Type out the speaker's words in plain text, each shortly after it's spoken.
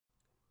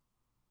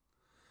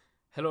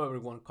Hello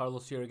everyone,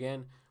 Carlos here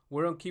again.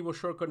 We're on keyboard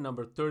shortcut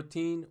number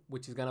 13,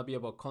 which is gonna be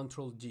about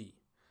Control G.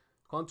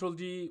 Control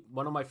G,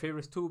 one of my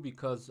favorites too,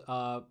 because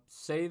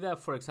say that,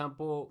 for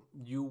example,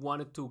 you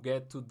wanted to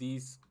get to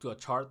a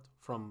chart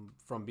from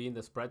being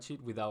the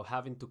spreadsheet without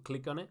having to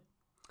click on it.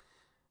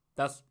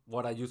 That's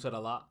what I use it a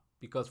lot,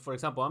 because for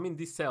example, I'm in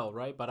this cell,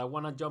 right? But I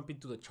wanna jump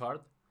into the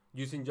chart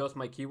using just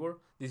my keyboard.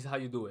 This is how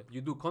you do it.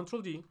 You do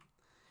Control G,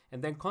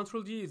 and then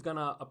Control G is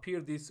gonna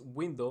appear this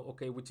window,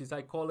 okay, which is,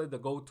 I call it the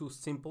go to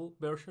simple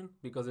version,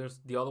 because there's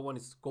the other one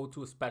is go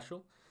to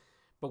special.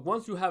 But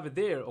once you have it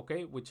there,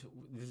 okay, which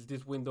is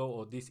this window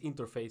or this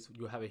interface,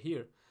 you have it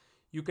here,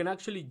 you can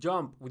actually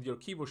jump with your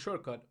keyboard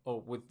shortcut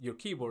or with your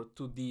keyboard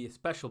to the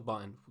special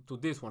button, to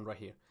this one right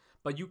here.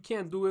 But you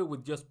can't do it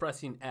with just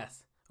pressing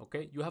S,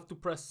 okay? You have to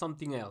press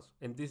something else,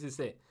 and this is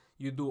it.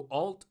 You do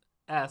Alt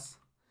S,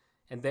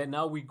 and then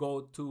now we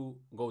go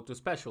to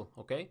special,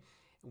 okay?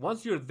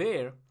 Once you're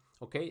there,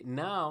 okay,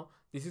 now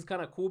this is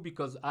kind of cool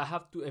because I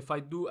have to, if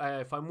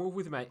I move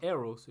with my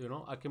arrows, you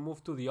know, I can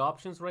move to the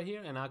options right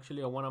here, and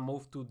actually I want to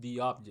move to the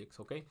objects,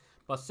 okay?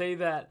 But say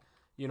that,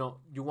 you know,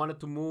 you wanted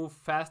to move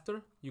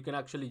faster, you can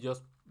actually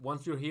just,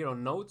 once you're here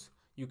on notes,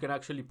 you can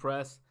actually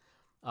press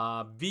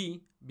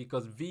V,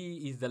 because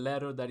V is the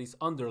letter that is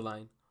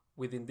underlined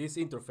within this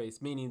interface,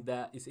 meaning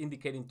that it's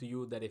indicating to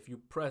you that if you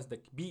press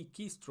the B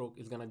keystroke,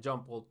 it's gonna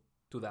jump all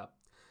to that.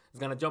 It's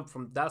gonna jump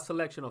from that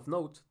selection of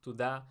notes to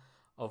that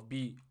of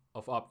B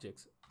of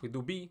objects. We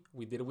do B,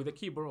 we did it with the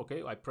keyboard,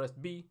 okay? I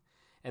pressed B,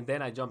 and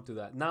then I jump to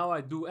that. Now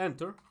I do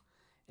enter,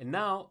 and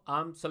now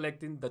I'm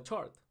selecting the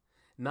chart.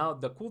 Now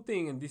the cool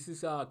thing, and this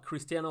is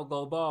Cristiano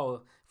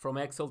Galbao from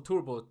Excel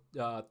Turbo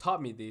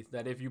taught me this,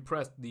 that if you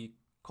press the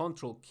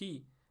Control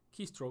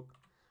keystroke,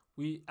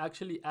 we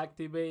actually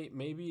activate,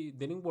 maybe it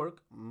didn't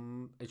work.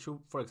 It should,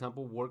 for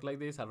example, work like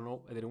this. I don't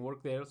know, it didn't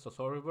work there, so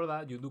sorry for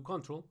that. You do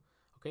Control,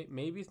 okay?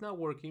 Maybe it's not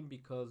working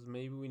because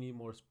maybe we need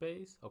more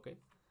space, okay?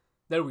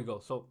 There we go.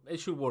 So it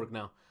should work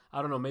now.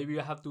 I don't know. Maybe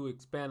I have to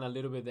expand a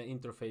little bit the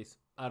interface.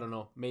 I don't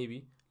know.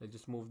 Maybe. Let's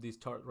just move this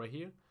chart right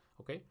here.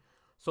 Okay.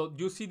 So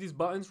you see these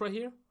buttons right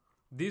here?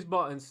 These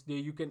buttons,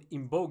 you can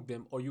invoke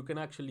them, or you can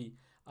actually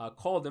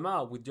call them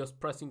out with just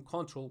pressing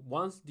Control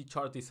once the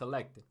chart is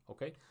selected.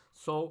 Okay.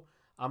 So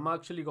I'm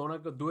actually gonna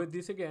do it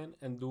this again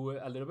and do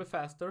it a little bit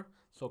faster.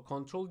 So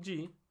Control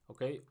G.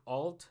 Okay.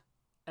 Alt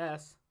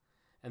S,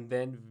 and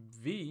then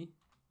V,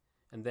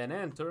 and then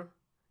Enter,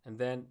 and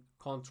then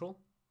Control,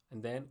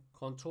 and then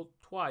Control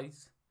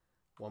twice,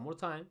 one more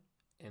time,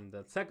 and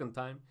the second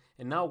time.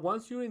 And now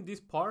once you're in this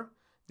part,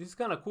 this is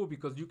kind of cool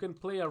because you can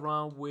play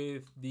around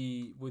with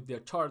the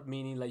chart,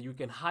 meaning like you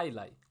can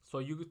highlight. So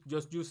you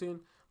just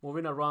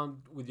moving around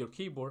with your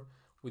keyboard,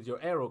 with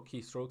your arrow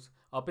keystrokes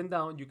up and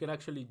down, you can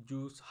actually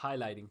use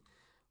highlighting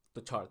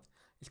the chart.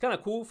 It's kind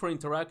of cool for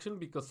interaction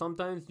because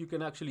sometimes you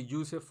can actually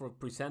use it for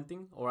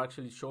presenting or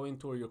actually showing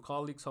to your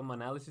colleagues some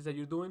analysis that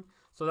you're doing.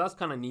 So that's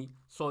kind of neat.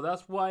 So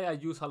that's why I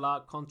use a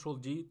lot Control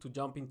G to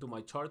jump into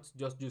my charts,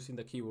 just using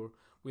the keyboard,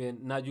 when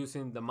not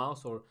using the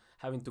mouse or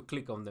having to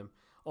click on them.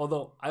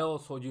 Although I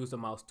also use the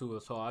mouse too,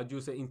 so I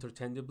use it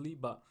interchangeably.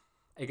 But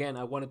again,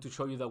 I wanted to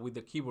show you that with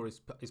the keyboard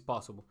is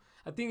possible.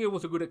 I think it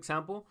was a good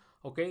example.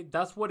 Okay,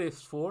 that's what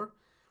it's for.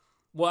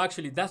 Well,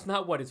 actually, that's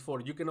not what it's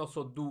for. You can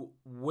also do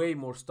way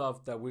more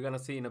stuff that we're gonna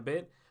see in a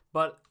bit.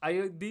 But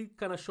I did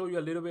kind of show you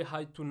a little bit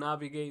how to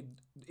navigate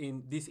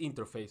in this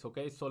interface,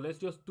 okay? So let's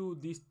just do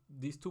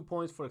these 2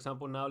 points, for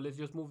example. Now let's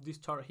just move this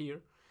chart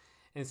here.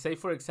 And say,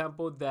 for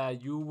example,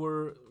 that you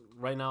were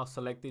right now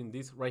selecting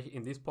this right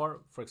in this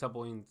part, for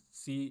example, in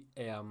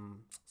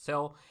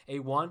cell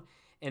A1.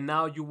 And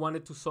now you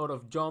wanted to sort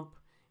of jump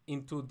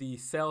into the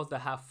cells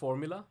that have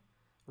formula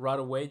right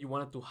away. You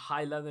wanted to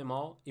highlight them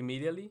all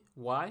immediately.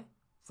 Why?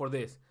 For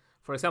this,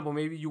 for example,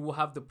 maybe you will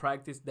have the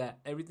practice that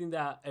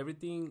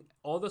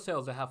all the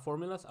cells that have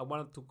formulas, I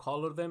wanted to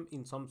color them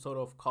in some sort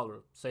of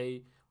color,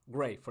 say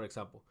gray, for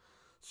example.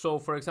 So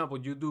for example,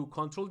 you do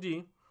Control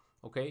G,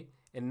 okay,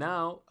 and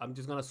now I'm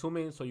just gonna zoom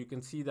in so you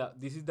can see that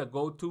this is the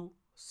go-to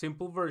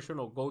simple version,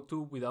 or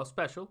go-to without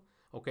special,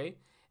 okay,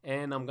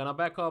 and I'm gonna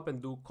back up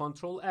and do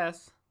Control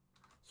S,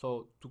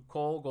 so to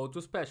call go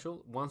to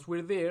special. Once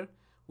we're there,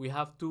 we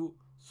have to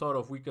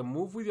we can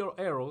move with your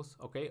arrows,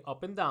 okay,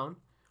 up and down.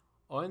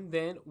 And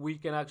then we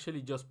can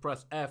actually just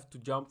press F to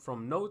jump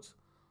from notes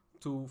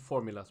to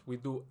formulas. We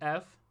do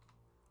F,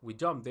 we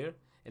jump there,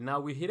 and now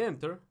we hit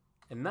enter.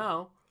 And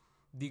now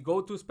the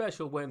go to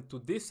special went to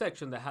this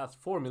section that has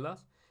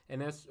formulas.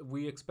 And as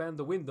we expand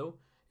the window,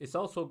 it's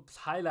also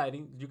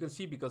highlighting. You can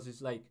see because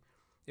it's like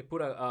it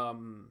put a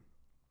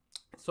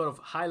sort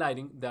of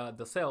highlighting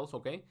the cells,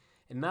 okay.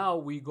 And now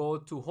we go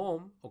to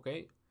home,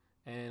 okay.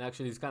 And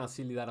actually it's kind of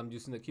silly that I'm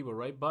using the keyboard,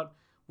 right? But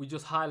we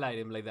just highlight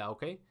them like that,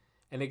 okay.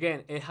 And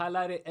again, it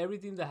highlighted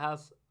everything that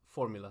has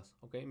formulas,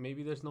 okay?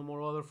 Maybe there's no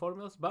more other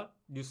formulas, but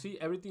you see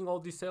everything,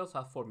 all these cells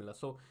have formulas.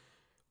 So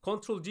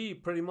Control G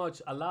pretty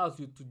much allows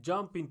you to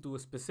jump into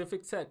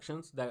specific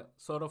sections that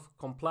sort of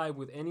comply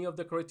with any of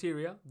the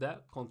criteria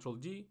that Control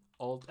G,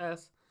 Alt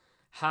S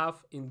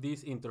have in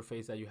this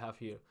interface that you have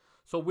here.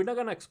 So we're not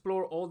gonna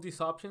explore all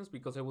these options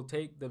because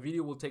the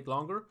video will take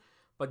longer,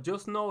 but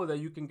just know that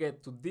you can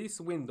get to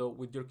this window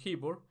with your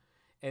keyboard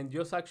and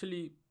just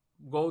actually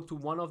go to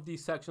one of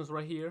these sections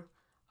right here.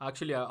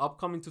 Actually, an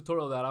upcoming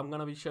tutorial that I'm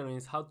gonna be sharing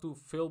is how to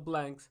fill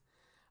blanks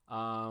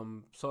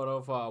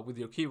with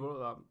your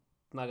keyboard. I'm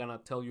not gonna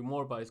tell you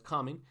more, but it's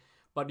coming.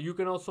 But you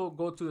can also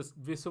go to this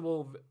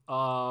visible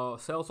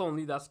cells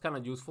only. That's kind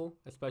of useful,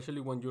 especially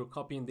when you're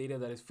copying data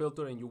that is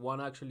filtered and you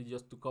want actually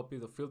just to copy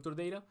the filter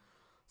data.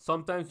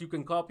 Sometimes you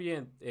can copy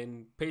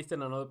and paste it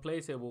in another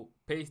place. It will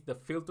paste the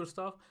filter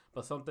stuff,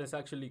 but sometimes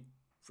actually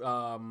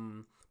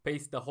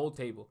paste the whole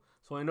table.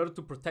 So in order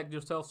to protect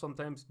yourself,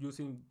 sometimes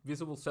using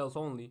visible cells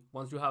only,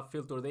 once you have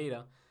filter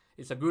data,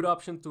 it's a good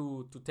option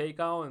to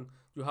take out, and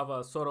you have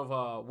a sort of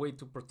a way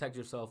to protect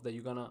yourself that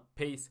you're gonna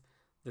paste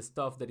the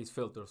stuff that is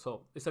filtered.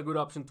 So it's a good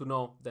option to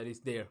know that it's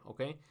there.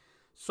 Okay,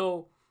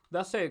 so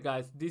that's it,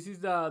 guys. This is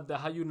the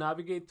how you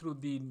navigate through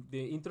the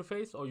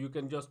interface, or you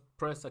can just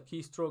press a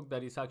keystroke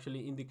that is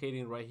actually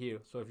indicating right here.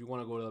 So if you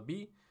want to go to a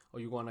B, or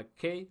you want a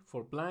K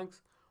for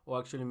blanks, or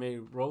actually make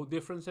row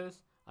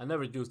differences. I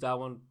never use that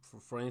one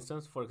for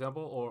instance, for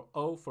example, or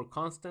O for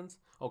constants.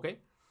 Okay,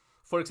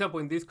 for example,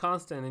 in this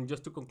constant, and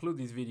just to conclude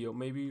this video,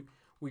 maybe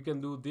we can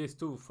do this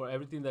too for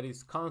everything that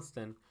is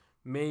constant.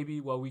 Maybe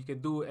what we can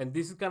do, and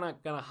this is gonna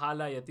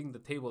highlight, I think, the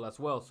table as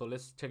well. So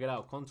let's check it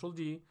out. Control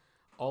G,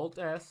 Alt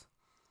S,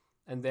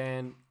 and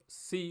then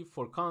C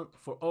for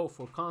O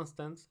for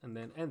constants, and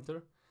then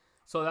enter.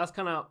 So that's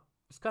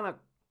it's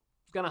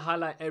gonna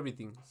highlight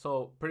everything.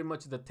 So pretty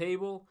much the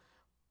table,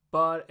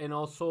 and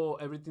also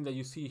everything that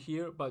you see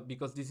here. But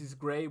because this is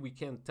gray, we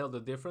can't tell the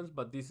difference.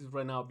 But this is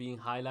right now being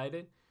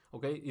highlighted.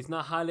 Okay, it's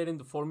not highlighting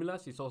the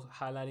formulas, it's also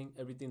highlighting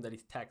everything that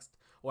is text,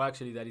 or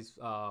actually that is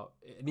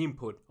an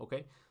input.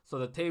 Okay, so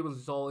the tables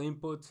is all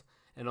inputs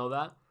and all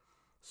that.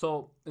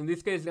 So in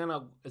this case,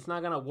 it's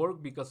not gonna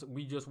work because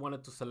we just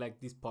wanted to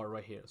select this part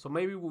right here. So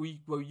maybe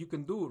what you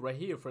can do right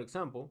here, for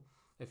example,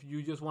 if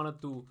you just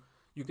wanted to,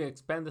 you can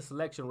expand the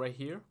selection right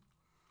here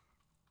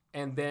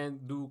and then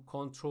do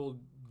Control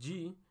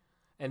G,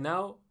 and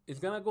now it's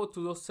gonna go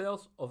to those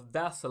cells of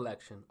that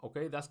selection.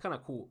 Okay, that's kind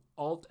of cool.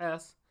 Alt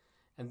S,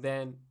 and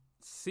then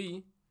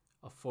C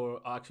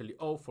for actually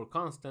O for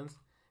constants,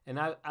 and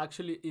I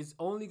actually is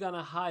only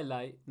gonna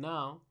highlight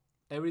now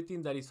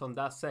everything that is on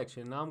that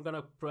section. Now I'm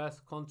gonna press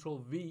Control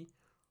V,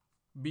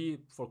 B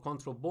for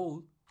Control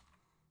Bold,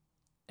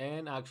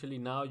 and actually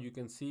now you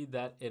can see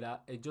that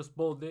it just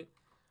bolded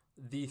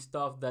the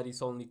stuff that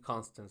is only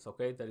constants.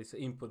 Okay, that is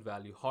input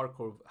value,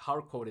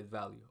 hard-coded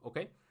value.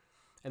 Okay,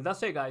 and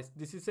that's it, guys.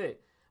 This is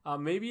it.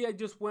 Maybe I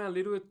just went a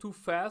little bit too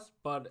fast,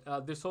 but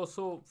there's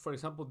also, for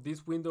example,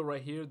 this window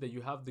right here that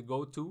you have the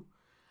go to.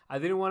 I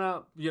didn't want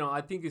to, I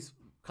think it's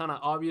kind of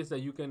obvious that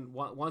you can,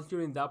 once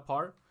you're in that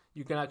part,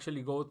 you can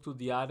actually go to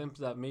the items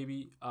that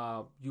maybe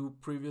you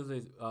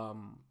previously,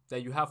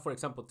 that you have, for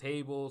example,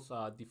 tables,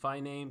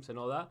 define names and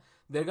all that.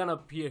 They're going to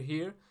appear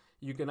here.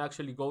 You can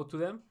actually go to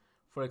them.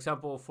 For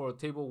example, for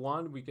table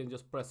 1, we can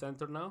just press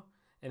enter now.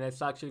 And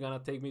it's actually going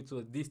to take me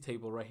to this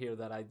table right here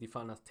that I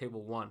defined as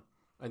table 1.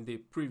 In the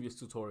previous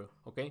tutorial.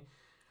 Okay,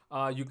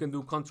 you can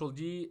do Control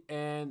G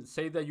and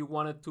say that you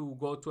wanted to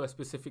go to a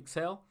specific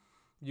cell.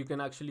 You can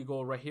actually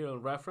go right here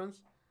on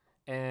reference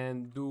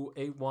and do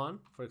A1,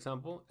 for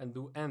example, and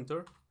do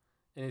enter,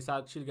 and it's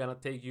actually gonna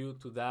take you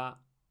to that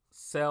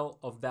cell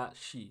of that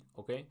sheet.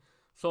 Okay,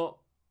 so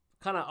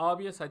kind of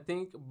obvious, I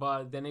think,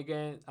 but then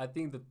again, I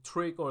think the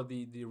trick, or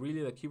the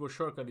keyboard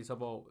shortcut is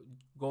about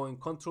going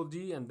Control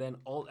G and then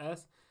Alt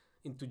S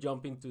to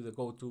jump into the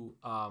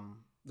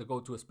go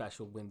to a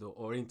special window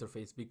or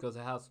interface, because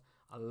it has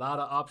a lot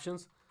of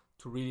options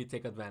to really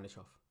take advantage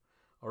of.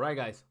 All right,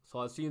 guys, so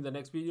I'll see you in the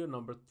next video,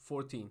 number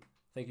 14.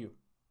 Thank you.